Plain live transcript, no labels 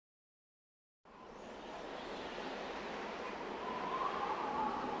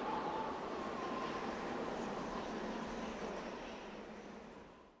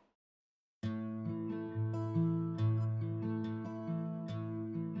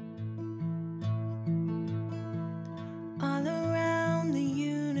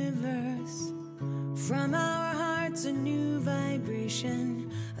From our hearts a new vibration,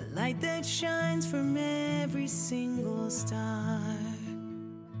 a light that shines from every single star.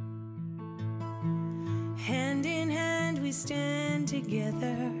 Hand in hand we stand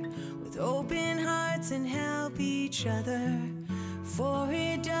together, with open hearts and help each other. For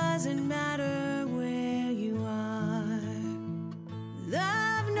it doesn't matter where you are.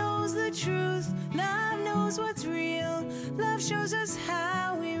 Love knows the truth, love knows what's real. Love shows us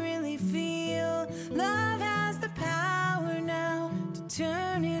how we really feel. Love has the power now to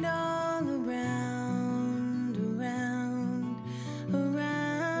turn it all around, around, around.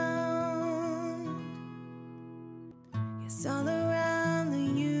 Yes, all around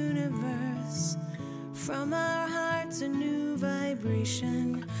the universe, from our hearts a new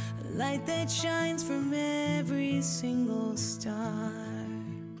vibration, a light that shines from every single star.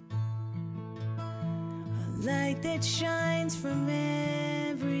 A light that shines from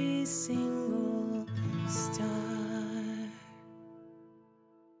every single star.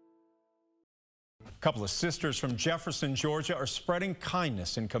 A couple of sisters from Jefferson, Georgia are spreading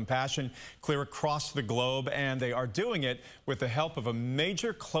kindness and compassion clear across the globe, and they are doing it with the help of a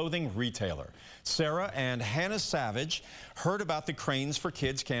major clothing retailer. Sarah and Hannah Savage heard about the Cranes for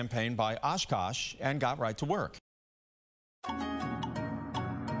Kids campaign by OshKosh and got right to work.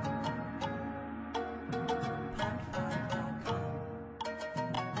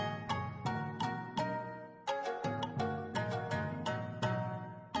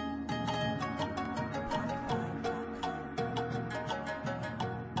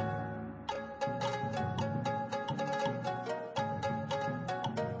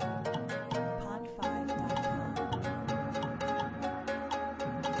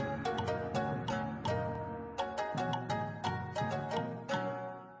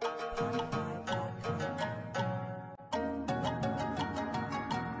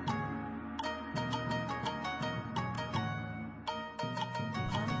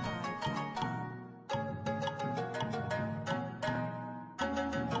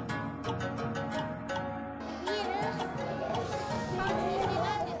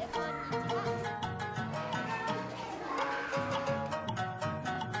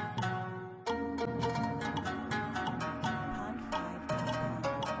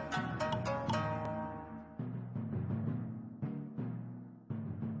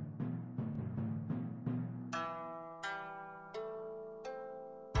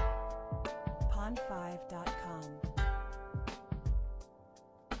 Pond5.com.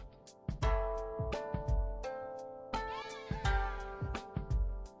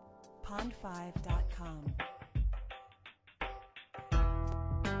 Pond5.com.